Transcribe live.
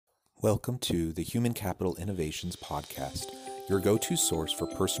Welcome to the Human Capital Innovations Podcast, your go-to source for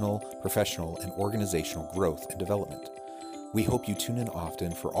personal, professional, and organizational growth and development. We hope you tune in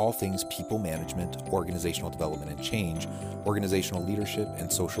often for all things people management, organizational development and change, organizational leadership,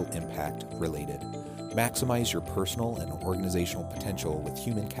 and social impact related. Maximize your personal and organizational potential with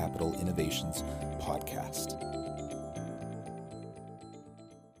Human Capital Innovations Podcast.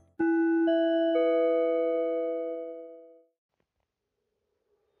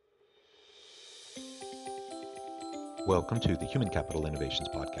 Welcome to the Human Capital Innovations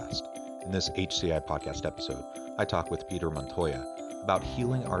Podcast. In this HCI podcast episode, I talk with Peter Montoya about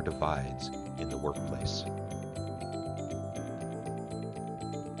healing our divides in the workplace.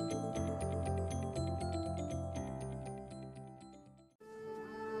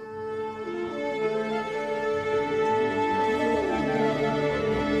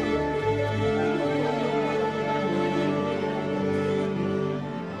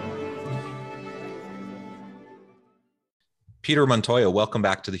 Peter Montoya, welcome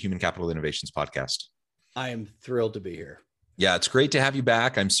back to the Human Capital Innovations Podcast. I am thrilled to be here. Yeah, it's great to have you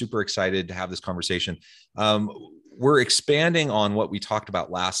back. I'm super excited to have this conversation. We're expanding on what we talked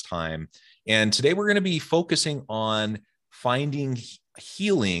about last time. And today we're going to be focusing on finding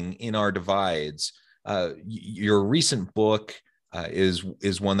healing in our divides. Your recent book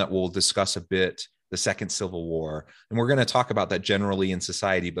is one that we'll discuss a bit, The Second Civil War. And we're going to talk about that generally in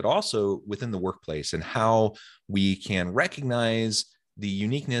society, but also within the workplace and how we can recognize the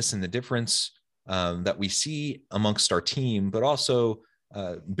uniqueness and the difference that we see amongst our team, but also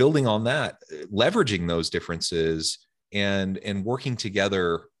building on that, leveraging those differences and working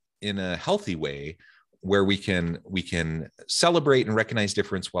together in a healthy way where we can celebrate and recognize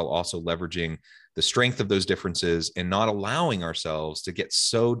difference while also leveraging the strength of those differences and not allowing ourselves to get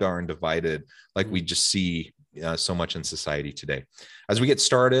so darn divided like we just see so much in society today. As we get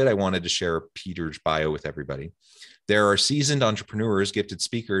started, I wanted to share Peter's bio with everybody. There are seasoned entrepreneurs, gifted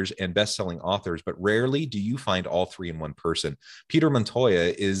speakers, and best-selling authors, but rarely do you find all three in one person. Peter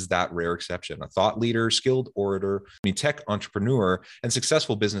Montoya is that rare exception. A thought leader, skilled orator, tech entrepreneur, and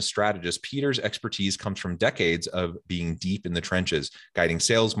successful business strategist. Peter's expertise comes from decades of being deep in the trenches, guiding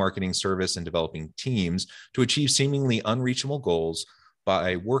sales, marketing, service, and developing teams to achieve seemingly unreachable goals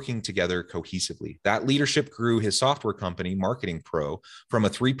by working together cohesively. That leadership grew his software company, Marketing Pro, from a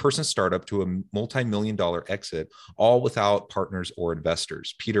 3-person startup to a multi-million-dollar exit, all without partners or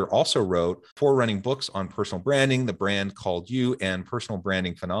investors. Peter also wrote 4 running books on personal branding, The Brand Called You, and Personal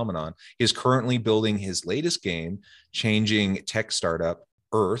Branding Phenomenon. He is currently building his latest game-changing tech startup,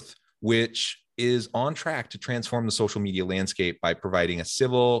 Earth, which is on track to transform the social media landscape by providing a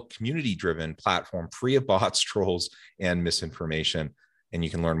civil, community-driven platform free of bots, trolls, and misinformation. And you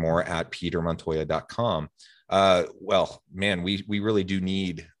can learn more at petermontoya.com. Well, man, we really do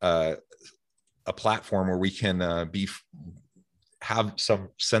need a platform where we can have some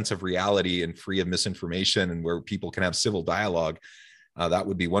sense of reality and free of misinformation and where people can have civil dialogue. That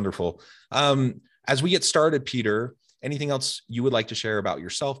would be wonderful. As we get started, Peter, anything else you would like to share about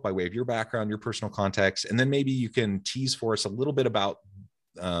yourself by way of your background, your personal context, and then maybe you can tease for us a little bit about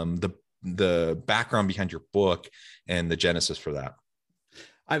the background behind your book and the genesis for that.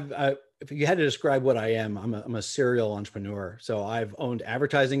 If you had to describe what I am, I'm a serial entrepreneur. So I've owned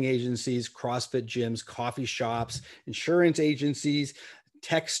advertising agencies, CrossFit gyms, coffee shops, insurance agencies,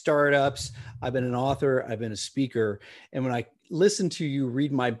 tech startups. I've been an author. I've been a speaker. And when I listen to you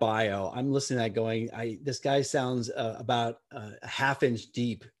read my bio, I'm listening to that going, this guy sounds about a half inch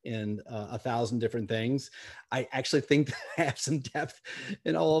deep in 1,000 different things. I actually think that I have some depth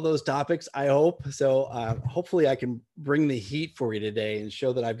in all of those topics, I hope. So hopefully I can bring the heat for you today and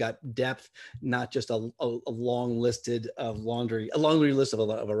show that I've got depth, not just a long listed of laundry list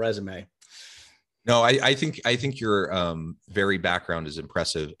of a resume. No, I think your very background is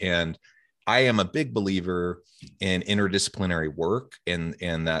impressive. And I am a big believer in interdisciplinary work and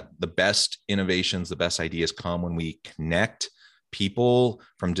that the best innovations, the best ideas come when we connect people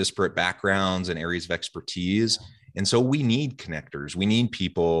from disparate backgrounds and areas of expertise. And so we need connectors. We need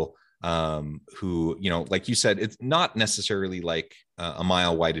people who, like you said, it's not necessarily like a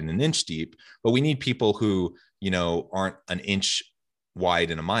mile wide and an inch deep, but we need people who, aren't an inch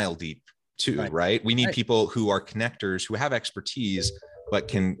wide and a mile deep too, right? We need people who are connectors, who have expertise, but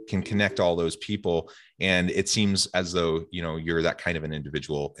can connect all those people. And it seems as though, you're that kind of an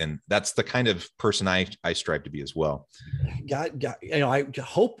individual. And that's the kind of person I strive to be as well. I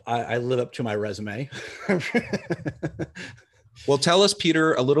hope I live up to my resume. Well, tell us,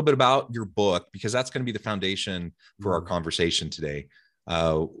 Peter, a little bit about your book, because that's going to be the foundation for our conversation today.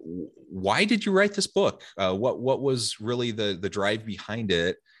 Why did you write this book? What was really the drive behind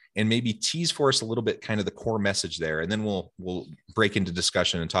it? and maybe tease for us a little bit kind of the core message there, and then we'll break into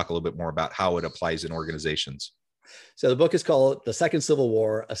discussion and talk a little bit more about how it applies in organizations. So the book is called The Second Civil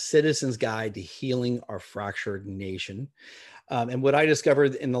War, A Citizen's Guide to Healing Our Fractured Nation. And what I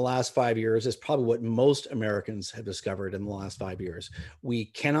discovered in the last 5 years is probably what most Americans have discovered in the last 5 years. We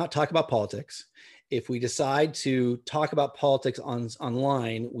cannot talk about politics. If we decide to talk about politics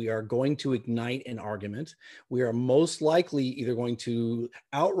online, we are going to ignite an argument. We are most likely either going to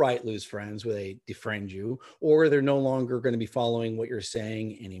outright lose friends where they defriend you, or they're no longer going to be following what you're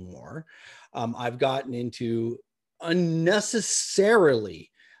saying anymore. I've gotten into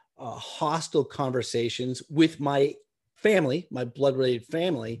unnecessarily hostile conversations with my family, my blood related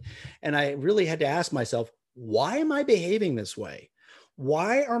family. And I really had to ask myself, why am I behaving this way?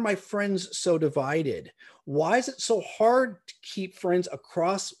 Why are my friends so divided? Why is it so hard to keep friends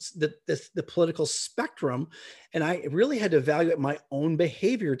across the political spectrum? And I really had to evaluate my own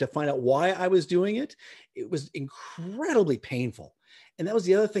behavior to find out why I was doing it. It was incredibly painful. And that was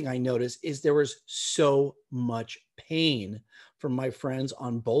the other thing I noticed, is there was so much pain from my friends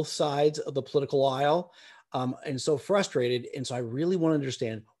on both sides of the political aisle, and so frustrated. And so I really want to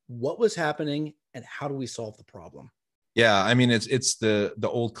understand what was happening and how do we solve the problem? Yeah, I mean, it's the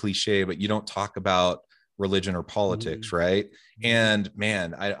old cliche, but you don't talk about religion or politics, right? And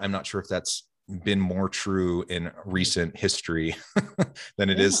man, I'm not sure if that's been more true in recent history than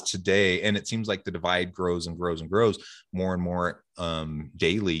it is today. And it seems like the divide grows and grows and grows more and more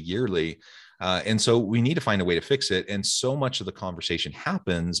daily, yearly. And so we need to find a way to fix it. And so much of the conversation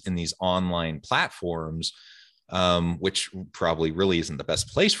happens in these online platforms, which probably really isn't the best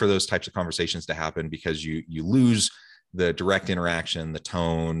place for those types of conversations to happen, because you lose the direct interaction, the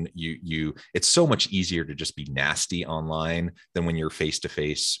tone. It's so much easier to just be nasty online than when you're face to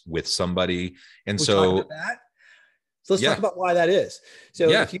face with somebody. And so let's talk about why that is. So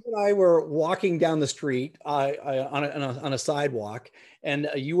if you and I were walking down the street on a sidewalk, and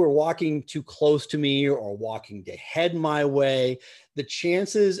you were walking too close to me or walking to head my way, the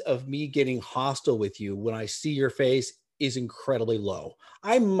chances of me getting hostile with you when I see your face is incredibly low.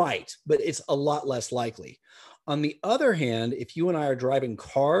 I might, but it's a lot less likely. On the other hand, if you and I are driving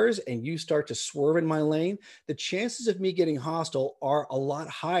cars and you start to swerve in my lane, the chances of me getting hostile are a lot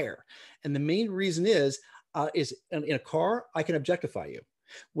higher. And the main reason is in a car, I can objectify you.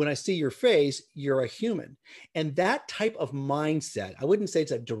 When I see your face, you're a human. And that type of mindset, I wouldn't say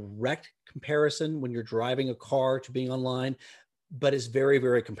it's a direct comparison when you're driving a car to being online, but it's very,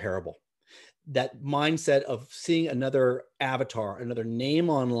 very comparable. That mindset of seeing another avatar, another name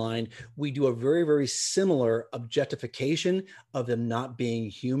online, we do a very, very similar objectification of them not being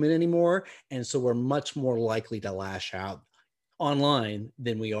human anymore. And so we're much more likely to lash out online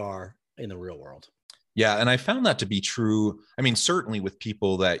than we are in the real world. Yeah. And I found that to be true. I mean, certainly with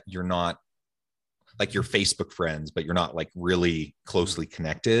people that you're not like your Facebook friends, but you're not like really closely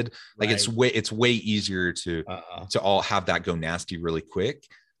connected. Like it's way easier to all have that go nasty really quick.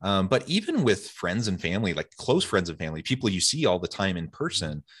 But even with friends and family, like close friends and family, people you see all the time in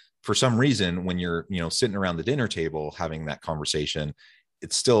person, for some reason, when you're, sitting around the dinner table having that conversation,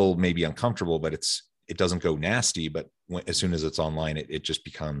 it's still maybe uncomfortable, but it doesn't go nasty. But as soon as it's online, it just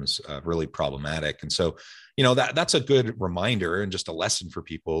becomes really problematic. And so, that's a good reminder and just a lesson for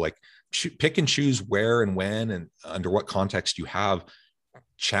people, like pick and choose where and when and under what context you have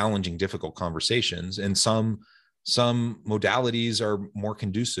challenging, difficult conversations. And some modalities are more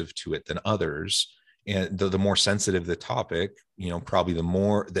conducive to it than others. And the more sensitive the topic, probably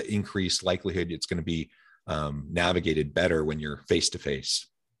the increased likelihood it's going to be navigated better when you're face to face.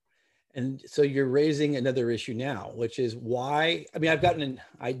 And so you're raising another issue now, which is why,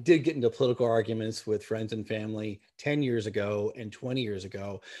 I did get into political arguments with friends and family 10 years ago and 20 years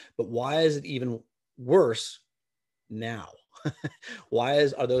ago, but why is it even worse now? Why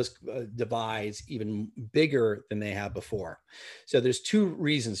are those divides even bigger than they have before? So there's two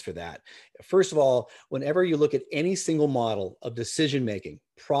reasons for that. First of all, whenever you look at any single model of decision-making,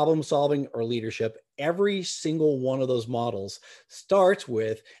 problem solving, or leadership, every single one of those models starts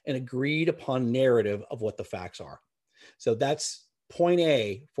with an agreed upon narrative of what the facts are. So that's point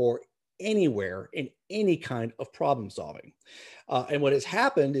A for anywhere in any kind of problem solving. And what has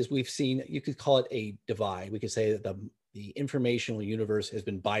happened is we've seen, you could call it a divide. We could say that the informational universe has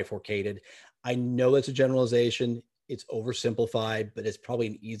been bifurcated. I know it's a generalization. It's oversimplified, but it's probably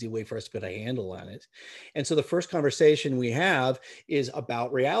an easy way for us to put a handle on it. And so the first conversation we have is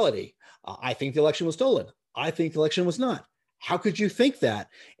about reality. I think the election was stolen. I think the election was not. How could you think that?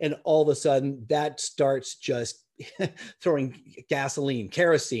 And all of a sudden that starts just throwing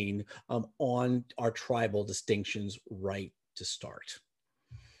kerosene on our tribal distinctions right to start.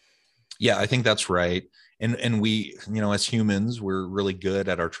 Yeah, I think that's right. And we, as humans, we're really good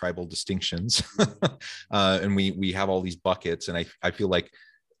at our tribal distinctions. And we have all these buckets. And I feel like,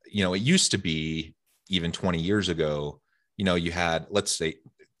 it used to be even 20 years ago, you had, let's say,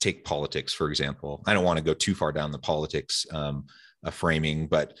 take politics, for example. I don't want to go too far down the politics framing,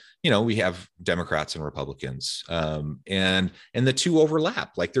 but we have Democrats and Republicans, and the two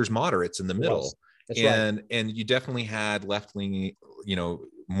overlap. Like there's moderates in the middle. That's And you definitely had left leaning,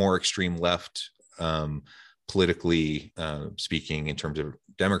 more extreme left, politically speaking, in terms of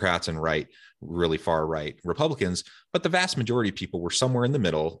Democrats, and right, really far right Republicans. But the vast majority of people were somewhere in the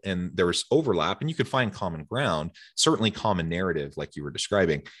middle, and there was overlap, and you could find common ground, certainly common narrative, like you were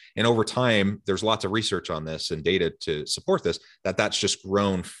describing. And over time, there's lots of research on this and data to support this, that's just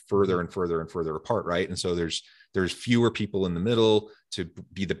grown further and further and further apart, right? And so there's fewer people in the middle to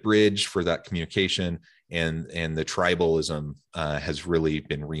be the bridge for that communication, and the tribalism has really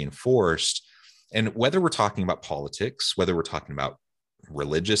been reinforced. And whether we're talking about politics, whether we're talking about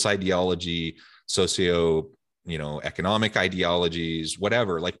religious ideology, socio, economic ideologies,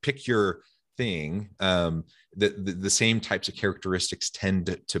 whatever, like pick your thing, the same types of characteristics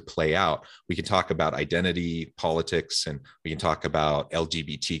tend to play out. We can talk about identity politics, and we can talk about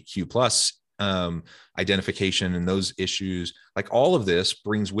LGBTQ plus identification and those issues. Like all of this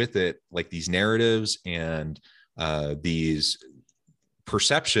brings with it like these narratives and these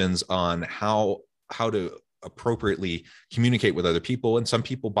perceptions on how to appropriately communicate with other people. And some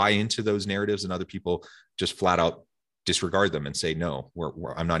people buy into those narratives, and other people just flat out disregard them and say, no,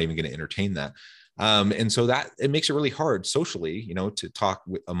 I'm not even going to entertain that. And so that it makes it really hard socially, to talk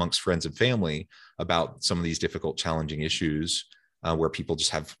amongst friends and family about some of these difficult, challenging issues, where people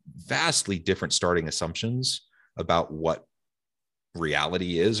just have vastly different starting assumptions about what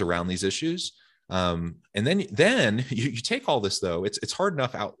reality is around these issues. And then you take all this, though, it's hard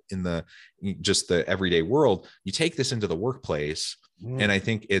enough out in the everyday world. You take this into the workplace, and I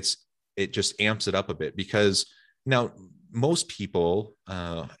think it just amps it up a bit, because now most people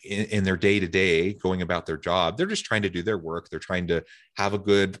in their day-to-day going about their job, they're just trying to do their work. They're trying to have a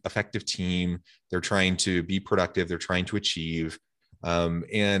good, effective team. They're trying to be productive. They're trying to achieve,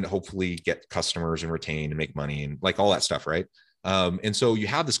 and hopefully get customers and retain and make money and like all that stuff, right? And so you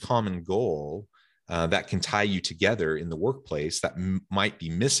have this common goal that can tie you together in the workplace that might be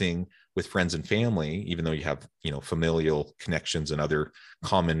missing with friends and family, even though you have, familial connections and other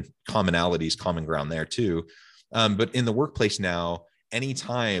commonalities, common ground there too. But in the workplace now,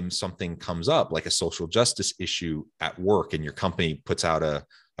 anytime something comes up, like a social justice issue at work, and your company puts out a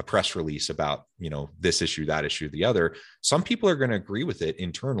press release about, this issue, that issue, the other, some people are going to agree with it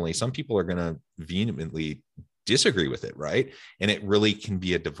internally. Some people are going to vehemently disagree with it, right? And it really can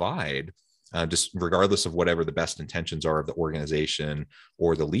be a divide, just regardless of whatever the best intentions are of the organization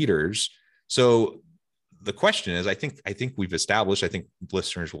or the leaders. So the question is, I think we've established, I think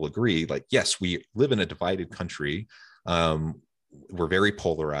listeners will agree, like, yes, we live in a divided country. We're very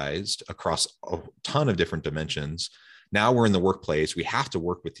polarized across a ton of different dimensions. Now we're in the workplace. We have to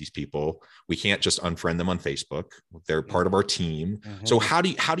work with these people. We can't just unfriend them on Facebook. They're part of our team. Mm-hmm. So how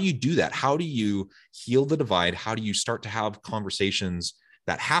do you do that? How do you heal the divide? How do you start to have conversations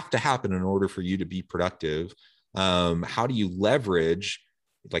that have to happen in order for you to be productive? How do you leverage,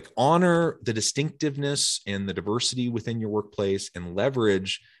 like, honor the distinctiveness and the diversity within your workplace, and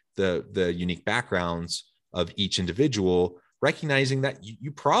leverage the unique backgrounds of each individual, recognizing that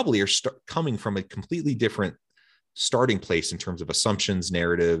you probably are coming from a completely different starting place in terms of assumptions,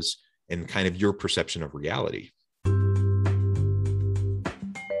 narratives, and kind of your perception of reality.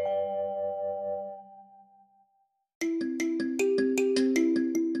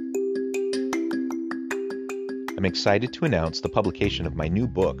 I'm excited to announce the publication of my new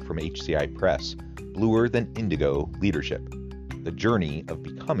book from HCI Press, Bluer Than Indigo Leadership: The Journey of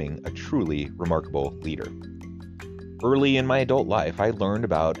Becoming a Truly Remarkable Leader. Early in my adult life, I learned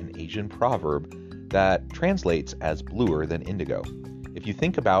about an Asian proverb that translates as bluer than indigo. If you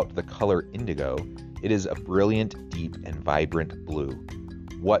think about the color indigo, it is a brilliant, deep, and vibrant blue,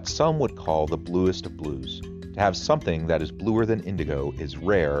 what some would call the bluest of blues. To have something that is bluer than indigo is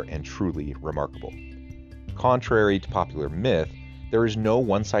rare and truly remarkable. Contrary to popular myth, there is no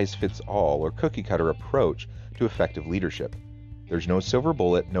one-size-fits-all or cookie-cutter approach to effective leadership. There's no silver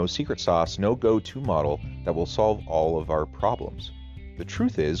bullet, no secret sauce, no go-to model that will solve all of our problems. The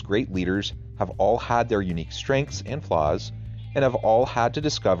truth is, great leaders have all had their unique strengths and flaws, and have all had to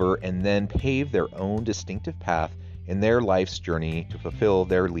discover and then pave their own distinctive path in their life's journey to fulfill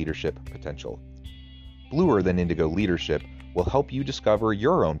their leadership potential. Bluer Than Indigo Leadership will help you discover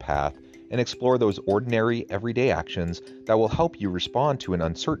your own path and explore those ordinary, everyday actions that will help you respond to an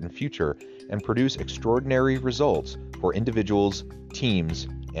uncertain future and produce extraordinary results for individuals, teams,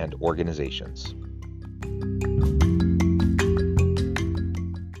 and organizations.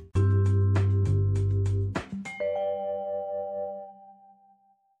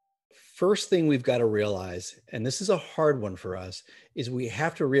 First thing we've got to realize, and this is a hard one for us, is we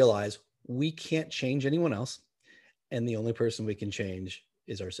have to realize we can't change anyone else. And the only person we can change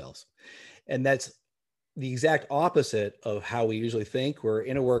is ourselves. And that's the exact opposite of how we usually think. We're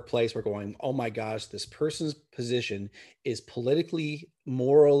in a workplace, we're going, oh my gosh, this person's position is politically,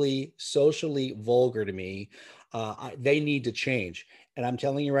 morally, socially vulgar to me. They need to change. And I'm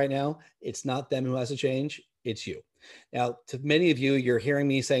telling you right now, it's not them who has to change, it's you. Now, to many of you, you're hearing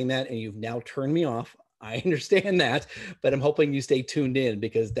me saying that and you've now turned me off. I understand that, but I'm hoping you stay tuned in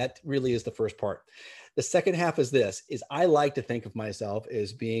because that really is the first part. The second half is this, is I like to think of myself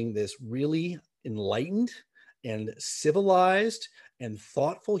as being this really enlightened and civilized and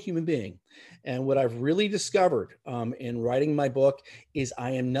thoughtful human being. And what I've really discovered in writing my book is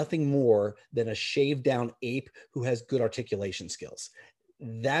I am nothing more than a shaved down ape who has good articulation skills.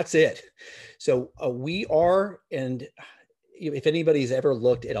 That's it. So we are, and if anybody's ever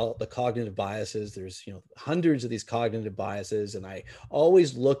looked at all the cognitive biases, there's hundreds of these cognitive biases, and I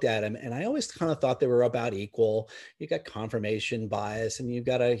always looked at them, and I always kind of thought they were about equal. You got confirmation bias, and you've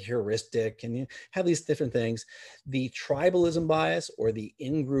got a heuristic, and you have these different things. The tribalism bias or the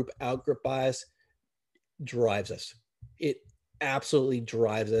in-group, out-group bias drives us. It absolutely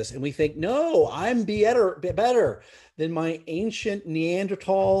drives us. And we think, no, I'm better than my ancient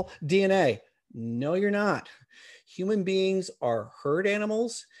Neanderthal DNA. No, you're not. Human beings are herd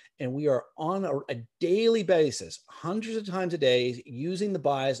animals, and we are on a daily basis, hundreds of times a day, using the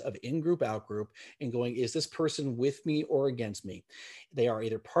bias of in-group, out-group, and going, is this person with me or against me? They are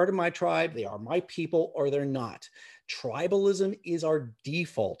either part of my tribe, they are my people, or they're not. Tribalism is our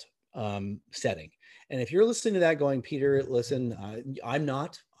default setting. And if you're listening to that going, Peter, listen, I'm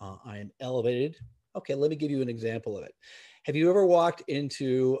not, I am elevated. Okay, let me give you an example of it. Have you ever walked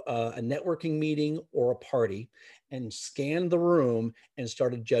into a networking meeting or a party and scanned the room and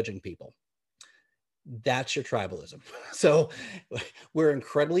started judging people? That's your tribalism. So we're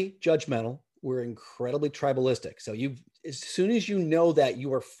incredibly judgmental. We're incredibly tribalistic. So as soon as you know that,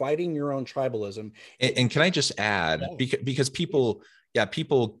 you are fighting your own tribalism. And can I just add, because people get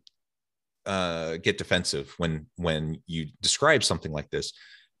defensive when you describe something like this.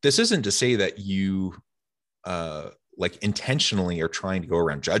 This isn't to say that you like intentionally are trying to go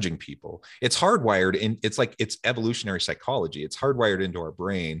around judging people. It's hardwired in, it's evolutionary psychology. It's hardwired into our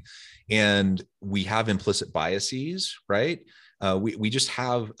brain, and we have implicit biases, right? We just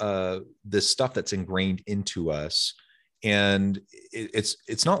have this stuff that's ingrained into us. And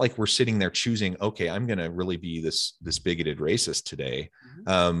it's not like we're sitting there choosing, okay, I'm going to really be this bigoted racist today.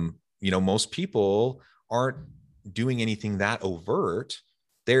 Most people aren't doing anything that overt.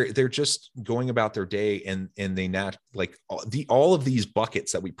 They're just going about their day, and they not like all of these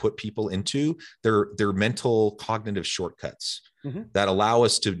buckets that we put people into. They're mental cognitive shortcuts that allow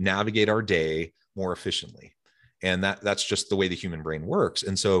us to navigate our day more efficiently. And that's just the way the human brain works.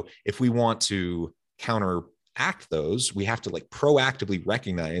 And so if we want to counteract those, we have to like proactively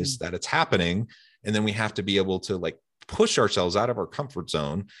recognize that it's happening. And then we have to be able to like push ourselves out of our comfort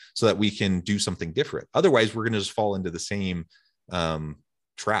zone so that we can do something different. Otherwise, we're going to just fall into the same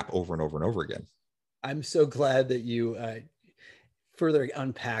trap over and over and over again. I'm so glad that you further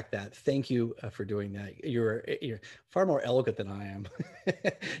unpack that. Thank you for doing that. You're far more eloquent than I am.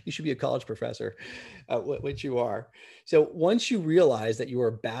 You should be a college professor, which you are. So once you realize that you are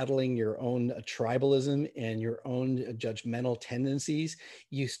battling your own tribalism and your own judgmental tendencies,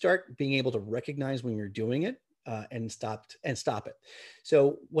 you start being able to recognize when you're doing it and stop it.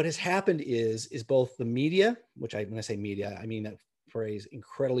 So what has happened is both the media, when I say media, I mean that phrase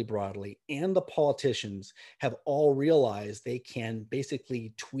incredibly broadly, and the politicians have all realized they can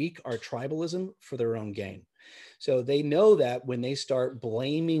basically tweak our tribalism for their own gain. So they know that when they start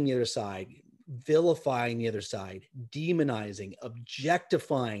blaming the other side, vilifying the other side, demonizing,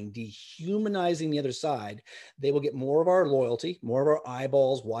 objectifying, dehumanizing the other side, they will get more of our loyalty, more of our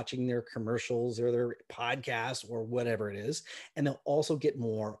eyeballs watching their commercials or their podcasts or whatever it is, and they'll also get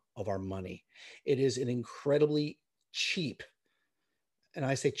more of our money. It is an incredibly cheap, and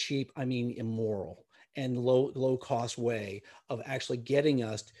I say cheap, I mean immoral and low cost way of actually getting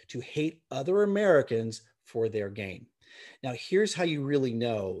us to hate other Americans for their gain. Now, here's how you really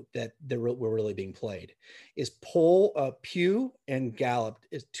know that we're really being played. Is Pew and Gallup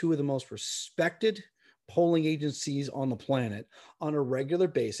is two of the most respected polling agencies on the planet on a regular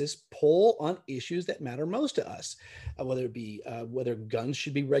basis poll on issues that matter most to us, whether it be whether guns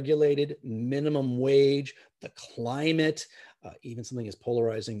should be regulated, minimum wage, the climate, even something as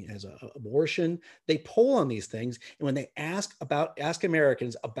polarizing as abortion. They poll on these things, and when they ask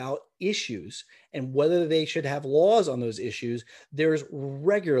Americans about issues and whether they should have laws on those issues, there's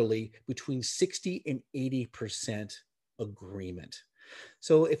regularly between 60 and 80% agreement.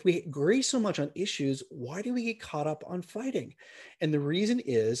 So if we agree so much on issues, why do we get caught up on fighting? And the reason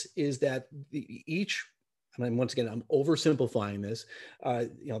is that each, and once again, I'm oversimplifying this,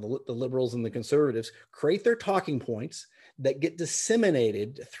 the liberals and the conservatives create their talking points that get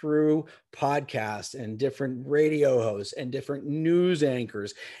disseminated through podcasts and different radio hosts and different news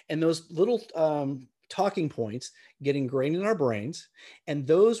anchors. And those little talking points get ingrained in our brains. And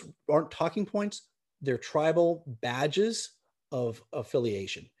those aren't talking points, they're tribal badges of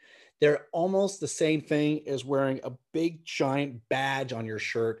affiliation. They're almost the same thing as wearing a big giant badge on your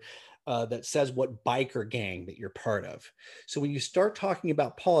shirt that says what biker gang that you're part of. So when you start talking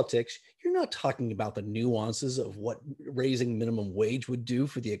about politics, you're not talking about the nuances of what raising minimum wage would do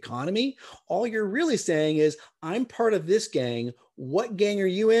for the economy. All you're really saying is, I'm part of this gang. What gang are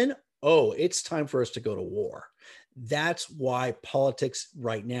you in? Oh, it's time for us to go to war. That's why politics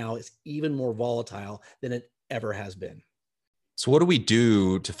right now is even more volatile than it ever has been. So what do we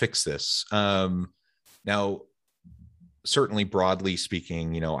do to fix this? Now, certainly broadly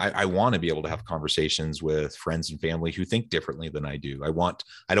speaking, I want to be able to have conversations with friends and family who think differently than I do. I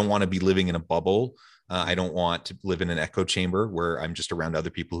don't want to be living in a bubble. I don't want to live in an echo chamber where I'm just around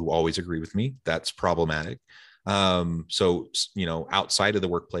other people who always agree with me. That's problematic. So, outside of the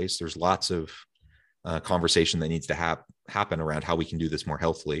workplace, there's lots of conversation that needs to happen around how we can do this more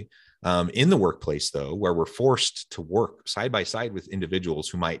healthily. In the workplace, though, where we're forced to work side by side with individuals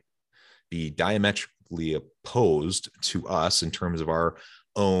who might be diametrically opposed to us in terms of our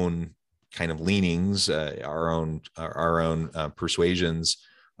own kind of leanings, our own persuasions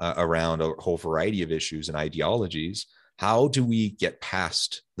around a whole variety of issues and ideologies. How do we get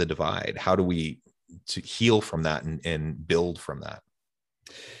past the divide? How do we to heal from that and build from that?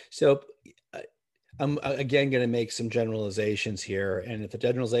 So I'm again going to make some generalizations here. And if the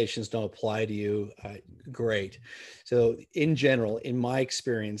generalizations don't apply to you, great. So in general, in my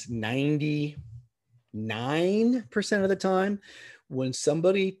experience, 99% of the time, when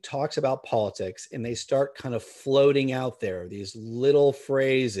somebody talks about politics and they start kind of floating out there, these little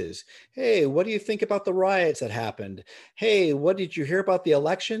phrases, hey, what do you think about the riots that happened? Hey, what did you hear about the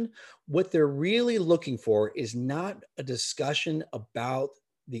election? What they're really looking for is not a discussion about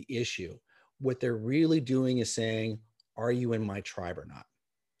the issue. What they're really doing is saying, are you in my tribe or not?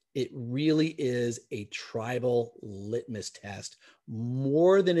 It really is a tribal litmus test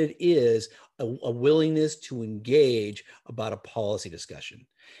more than it is a willingness to engage about a policy discussion.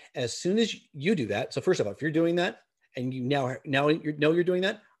 As soon as you do that, so first of all, if you're doing that and you now you're doing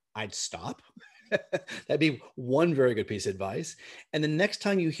that, I'd stop. That'd be one very good piece of advice. And the next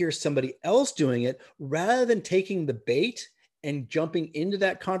time you hear somebody else doing it, rather than taking the bait and jumping into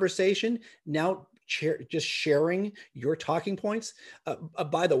that conversation, now just sharing your talking points.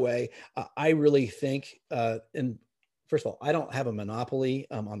 By the way, I really think, and first of all, I don't have a monopoly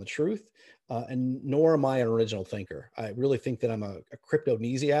on the truth, and nor am I an original thinker. I really think that I'm a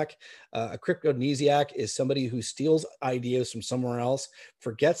cryptomnesiac. A cryptomnesiac is somebody who steals ideas from somewhere else,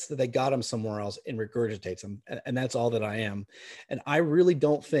 forgets that they got them somewhere else, and regurgitates them. And that's all that I am. And I really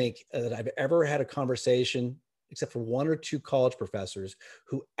don't think that I've ever had a conversation, except for one or two college professors,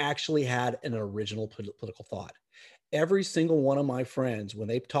 who actually had an original political thought. Every single one of my friends, when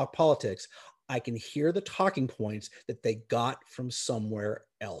they talk politics, I can hear the talking points that they got from somewhere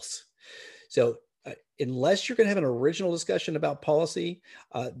else. So unless you're going to have an original discussion about policy,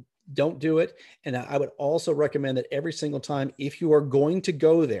 don't do it. And I would also recommend that every single time, if you are going to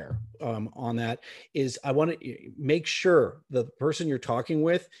go there on that, is I want to make sure the person you're talking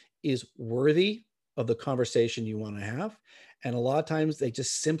with is worthy of the conversation you want to have. And a lot of times they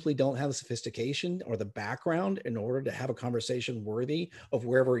just simply don't have the sophistication or the background in order to have a conversation worthy of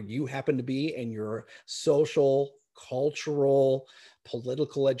wherever you happen to be in your social, cultural,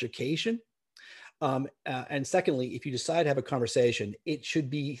 political education. And secondly, if you decide to have a conversation, it should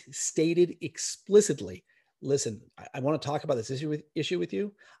be stated explicitly. Listen, I want to talk about this issue with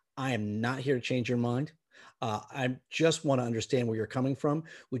you. I am not here to change your mind. I just want to understand where you're coming from.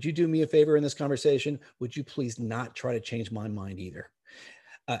 Would you do me a favor in this conversation? Would you please not try to change my mind either?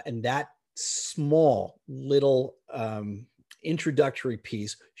 And that small little introductory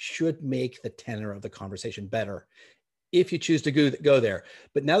piece should make the tenor of the conversation better. if you choose to go there.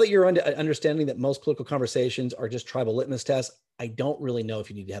 But now that you're understanding that most political conversations are just tribal litmus tests, I don't really know if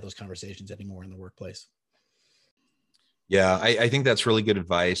you need to have those conversations anymore in the workplace. Yeah, I think that's really good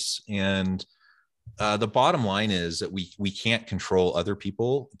advice. And the bottom line is that we can't control other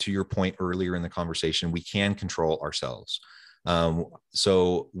people. To your point earlier in the conversation, we can control ourselves.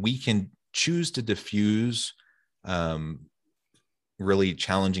 So we can choose to diffuse really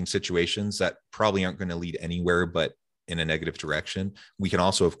challenging situations that probably aren't going to lead anywhere but in a negative direction. We can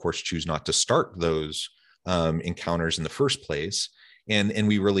also, of course, choose not to start those encounters in the first place. And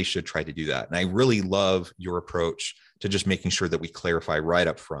we really should try to do that. And I really love your approach to just making sure that we clarify right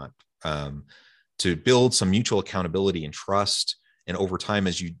up front, to build some mutual accountability and trust. And over time,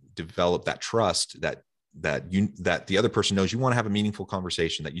 as you develop that trust, that the other person knows you want to have a meaningful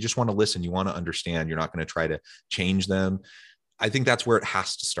conversation, that you just want to listen, you want to understand, you're not going to try to change them. I think that's where it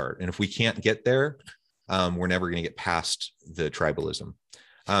has to start. And if we can't get there, we're never going to get past the tribalism.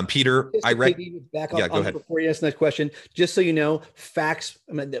 Peter, back up go ahead. Before you ask the next question, just so you know, facts,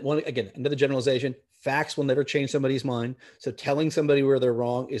 again, another generalization, facts will never change somebody's mind. So telling somebody where they're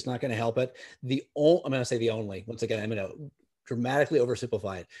wrong is not going to help it. I'm going to say the only, once again, I'm going to dramatically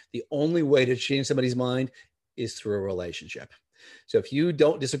oversimplify it. The only way to change somebody's mind is through a relationship. So if you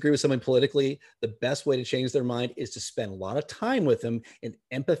don't disagree with someone politically, the best way to change their mind is to spend a lot of time with them in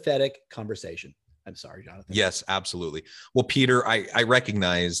empathetic conversation. I'm sorry, Jonathan. Yes, absolutely. Well, Peter, I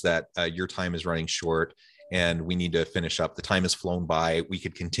recognize that your time is running short and we need to finish up. The time has flown by. We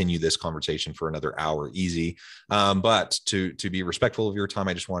could continue this conversation for another hour easy. But to be respectful of your time,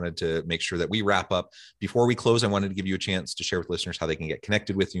 I just wanted to make sure that we wrap up. Before we close, I wanted to give you a chance to share with listeners how they can get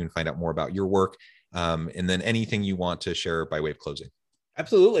connected with you and find out more about your work. And then anything you want to share by way of closing.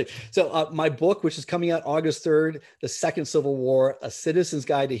 Absolutely. So my book, which is coming out August 3rd, The Second Civil War, A Citizen's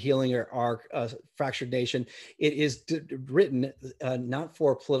Guide to Healing Our Fractured Nation. It is written not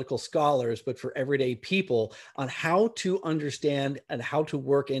for political scholars, but for everyday people on how to understand and how to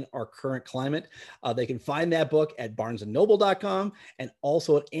work in our current climate. They can find that book at barnesandnoble.com and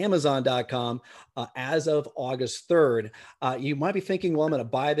also at amazon.com as of August 3rd. You might be thinking, well, I'm going to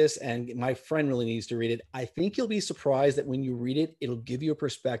buy this and my friend really needs to read it. I think you'll be surprised that when you read it, it'll give you a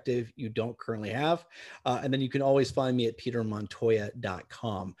perspective you don't currently have. And then you can always find me at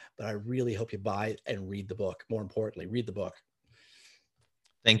petermontoya.com. But I really hope you buy and read the book. More importantly, read the book.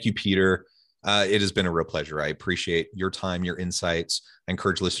 Thank you, Peter. It has been a real pleasure. I appreciate your time, your insights. I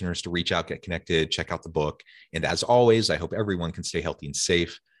encourage listeners to reach out, get connected, check out the book. And as always, I hope everyone can stay healthy and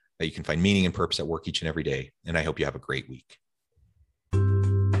safe, that you can find meaning and purpose at work each and every day. And I hope you have a great week.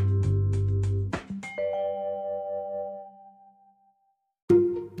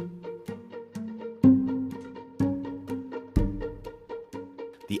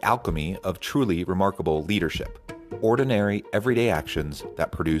 The alchemy of truly remarkable leadership. Ordinary, everyday actions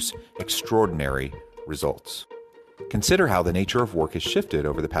that produce extraordinary results. Consider how the nature of work has shifted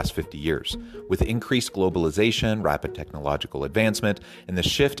over the past 50 years. With increased globalization, rapid technological advancement, and the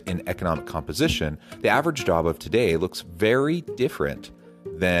shift in economic composition, the average job of today looks very different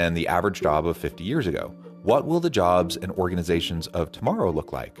than the average job of 50 years ago. What will the jobs and organizations of tomorrow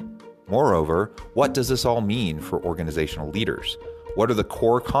look like? Moreover, what does this all mean for organizational leaders? What are the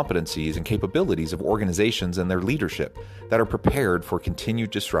core competencies and capabilities of organizations and their leadership that are prepared for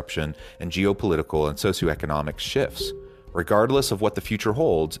continued disruption and geopolitical and socioeconomic shifts? Regardless of what the future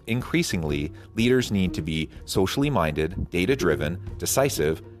holds, increasingly, leaders need to be socially minded, data-driven,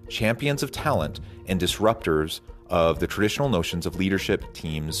 decisive, champions of talent, and disruptors of the traditional notions of leadership,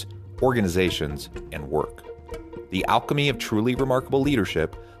 teams, organizations, and work. The alchemy of truly remarkable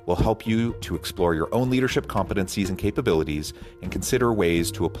leadership will help you to explore your own leadership competencies and capabilities and consider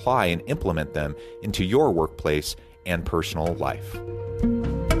ways to apply and implement them into your workplace and personal life.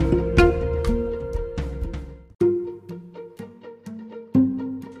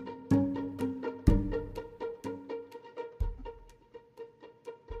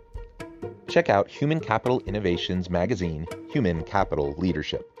 Check out Human Capital Innovations magazine, Human Capital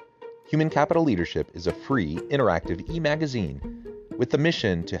Leadership. Human Capital Leadership is a free, interactive e-magazine with the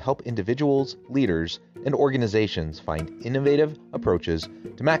mission to help individuals, leaders, and organizations find innovative approaches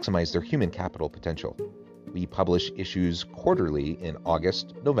to maximize their human capital potential. We publish issues quarterly in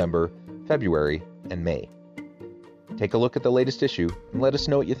August, November, February, and May. Take a look at the latest issue and let us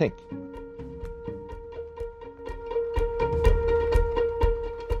know what you think.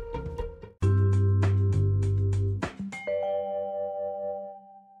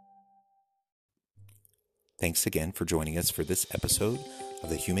 Thanks again for joining us for this episode of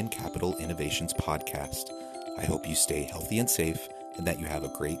the Human Capital Innovations Podcast. I hope you stay healthy and safe and that you have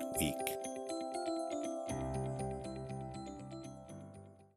a great week.